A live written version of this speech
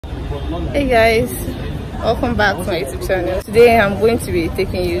Hey guys, welcome back to my YouTube channel. Today I'm going to be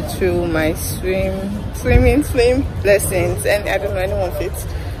taking you through my swim lessons, and I don't know anyone fits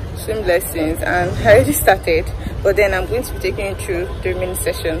swim lessons, and I already started, but then I'm going to be taking you through the remaining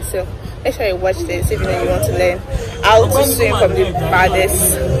sessions. So make sure you watch this if you know you want to learn how to swim from the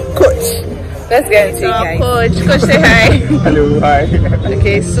baddest coach. Let's get into it, guys. Coach, say hi. Hello, hi.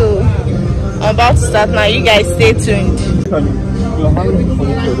 Okay, so I'm about to start now. You guys stay tuned. You're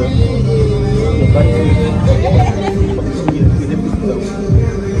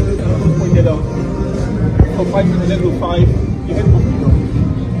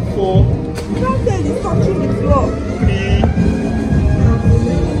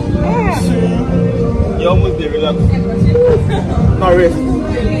almost there, relax. Now rest.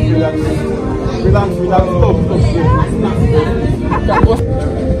 Relax. Stop.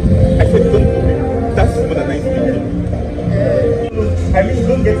 I said don't move. That's more than 90 minutes. I mean,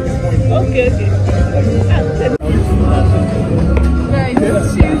 don't get this point. Okay. Guys,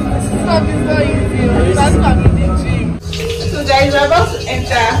 stop before you feel. That's coming in the gym. So guys, we're about to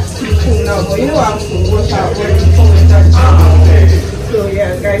enter the pool now, but you know I'm full water already from the gym. So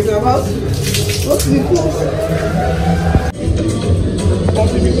yeah, guys, we're about to go to the pool.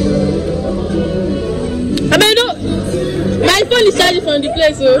 I mean, no, my phone is charging from the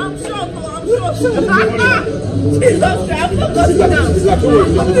place, so. I'm sure.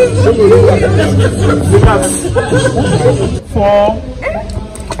 Four.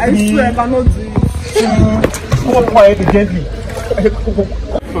 I swear I cannot do it. Come on, quiet gently.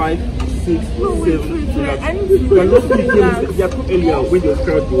 5, 6, 7. I need to do You are not too earlier when you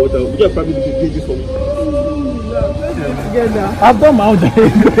start the water. We just probably to do this for me. I've done my own You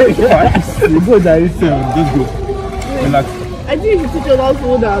go there, just go. Relax. I think you teach us how to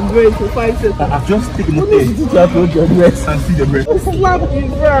hold our breath for 5 seconds. Just take a motor and see the breath. Slap in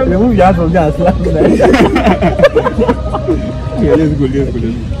front. Remove your hands from there and slap me. Yeah, let's go.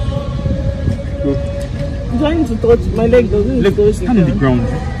 I'm trying to touch my leg, doesn't Let's touch stand on the ground. I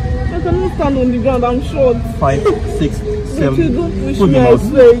cannot stand on the ground, I'm short. 5, 6, 7. You don't push Close me, your I mouth.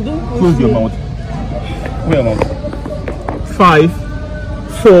 swear. You don't push Close me. your mouth. Open your mouth. 5,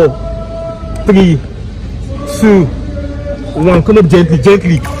 4, 3, 2, 1. Come up gently. Thank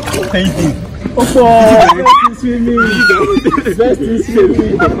you. Best in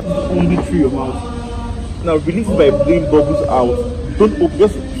swimming. Only through your mouth. Now release it by blowing bubbles out. Don't open,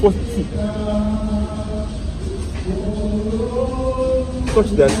 just force it. Such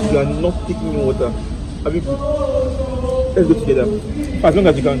that you are not taking in water. Have you good? Let's go together. As long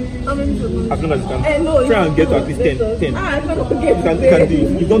as you can. As long as you can. No, try and get to at least 10. I cannot get You can do it.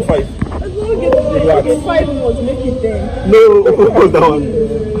 You've done 5. I cannot get Relax. 5 more to make it 10. No, hold down.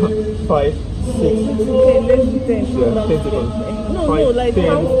 5, 6. Okay, let's do 10. Yeah, 10 seconds. 5, like 10,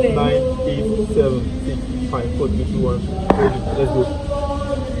 count 10. 9, 8, 7, 6, 5, 4, 3, 2, 1. Ready? Let's go.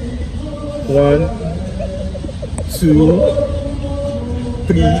 1, 2,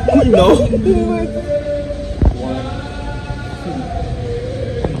 3. Quick now. 1, 2, 3,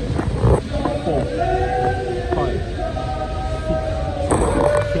 4, 5, 6,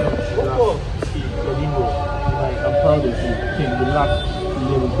 7, 8. Ready? No. I'm proud of you. 10. Relax.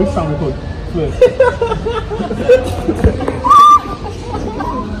 11. Big sound record. 12.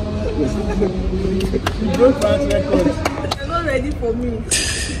 You're not ready for me.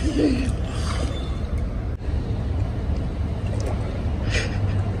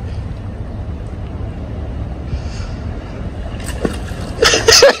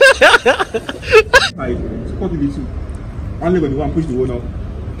 Hi, support the little. One leg on the one, push the wall now.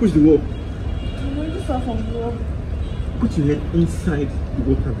 Push the wall. I'm going to start from the wall. Put your head inside the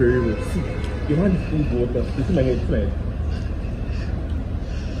water very well. See, your hand is in the water. You see my head, see my head.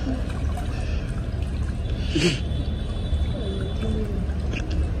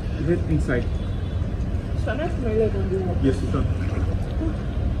 Your head inside. Shall I put my leg on the wall? Yes, you can.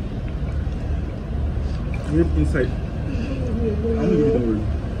 Your head inside. I'm gonna give you, don't worry.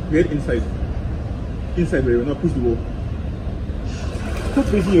 Your head inside. Inside very well. Now push the wall.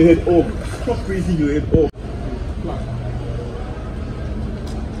 Stop raising your head up. Stop raising your head up. Flat.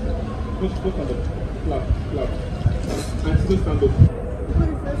 Just stand up. Flat. And still stand up.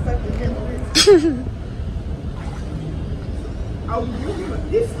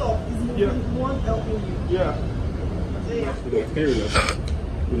 This stuff is one helping you. Yeah. Relax. Can you relax?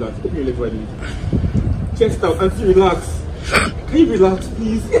 Relax. Open your legs wide. Chest out and relax. Can you relax,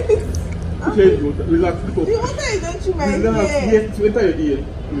 please? Okay, relax. The water is entering my Relax. ear. Yes, to enter your ear.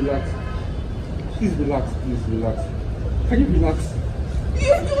 Relax. Please relax. Can you relax?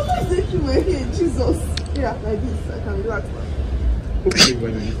 Yeah, the water is entering my ear. Jesus. Yeah, like this. I can relax now. Open your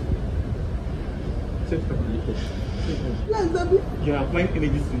legs wide. Chest out and lift up. You are applying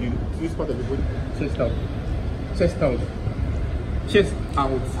energy to this part of the body. Chest out. Chest out. Chest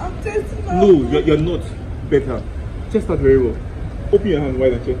out. I'm testing out. No, you're not. Better. Chest out very well. Open your hand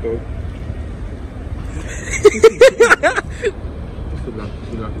wide and chest out. Just relax,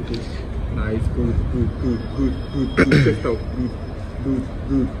 relax, okay. Nice, good. Chest out, good.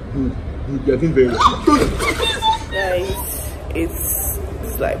 You're doing very well. Guys,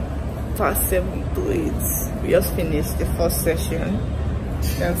 it's like past 7 to 8. We just finished the first session.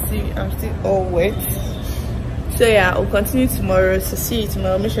 You can see I'm still all wet. So yeah, we'll continue tomorrow. So see you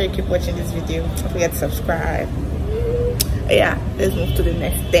tomorrow. Make sure you keep watching this video. Don't forget to subscribe. Yeah, let's move to the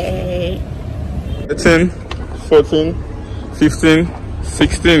next day. 13, 14, 15,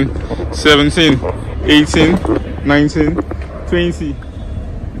 16, 17, 18, 19, 20.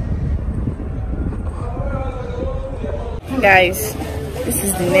 Guys, this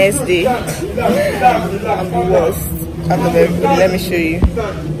is the next day. I'm the worst. Let me show you.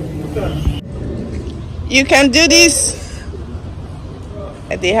 You can do this.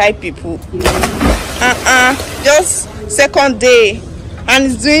 They hype people. Just second day, and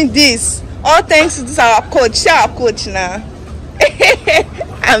he's doing this. All thanks to this our coach. See our coach now.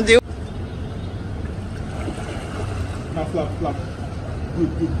 I'm the. Now flap. Good.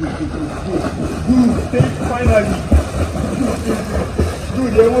 Take finally.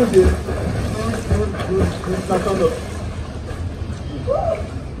 Good. You're almost there. Good. Now stand up.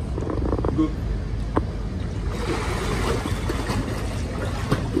 Good.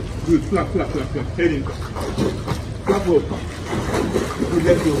 Good. Flap. Head in. Flap up. Good.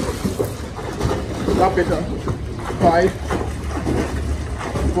 Let's go. Flap better. 5,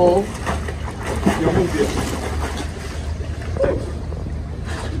 4. You're almost there.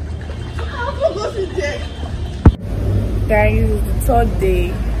 Guys, it's the third day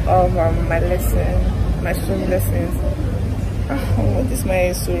of my lesson, my swim lessons. This is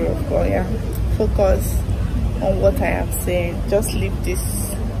my story, but yeah, focus on what I have said. Just leave this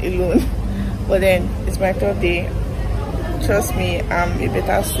alone. But then it's my third day. Trust me, I'm a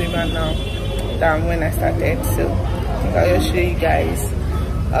better swimmer now than when I started. So I'll just show you guys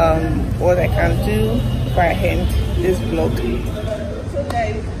what I can do if I end this vlog. So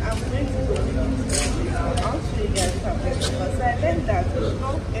guys, I'm going to I'll show you guys something, because I learned that you should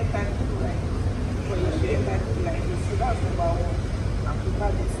not enter the line, but you should enter the line. So that's number 1. I'm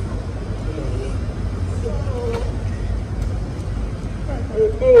prepared this now. I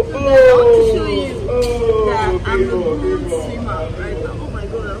want to show you that I'm a good swimmer right now. Oh my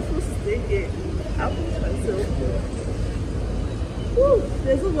god, I'm supposed to stay here. I'll push myself. Woo,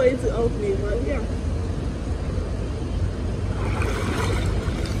 there's nobody to help me, but yeah.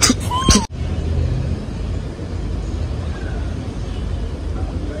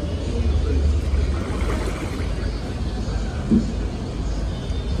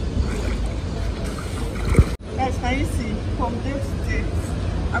 Guys, can you see? From day to day,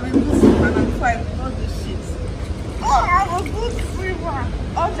 I'm a good swimmer and I'm fine, not this shit. Oh, I'm a good swimmer.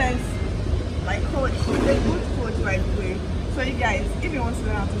 All thanks my coach. He's a good coach, by the way. So you guys, if you want to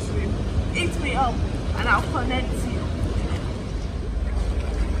learn how to swim, hit me up and I'll connect you.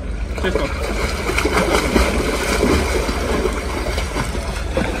 Chest up.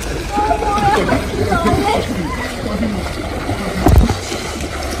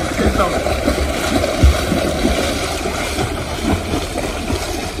 Chest out.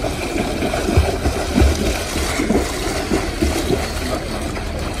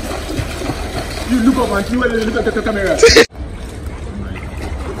 You look up and see where you look at the camera.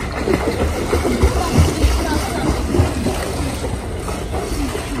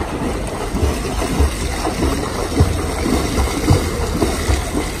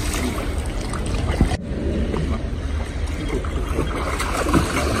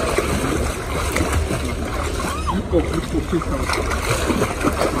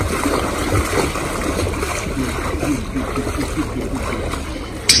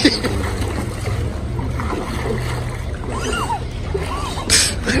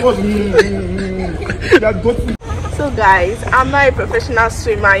 So guys, I'm not a professional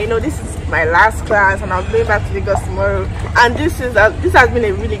swimmer. You know, this is my last class and I'm going back to Lagos tomorrow, and this has been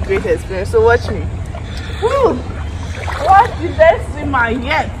a really great experience. So watch me. Woo! What's the best swimmer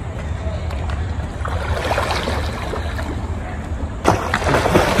yet?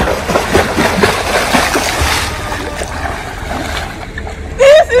 Do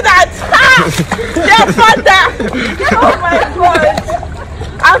you see that? Their father! Oh my god!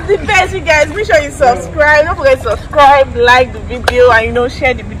 I'm the best, you guys. Make sure you subscribe. Don't forget to subscribe, like the video, and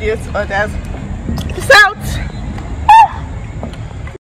share the video to others. Peace out.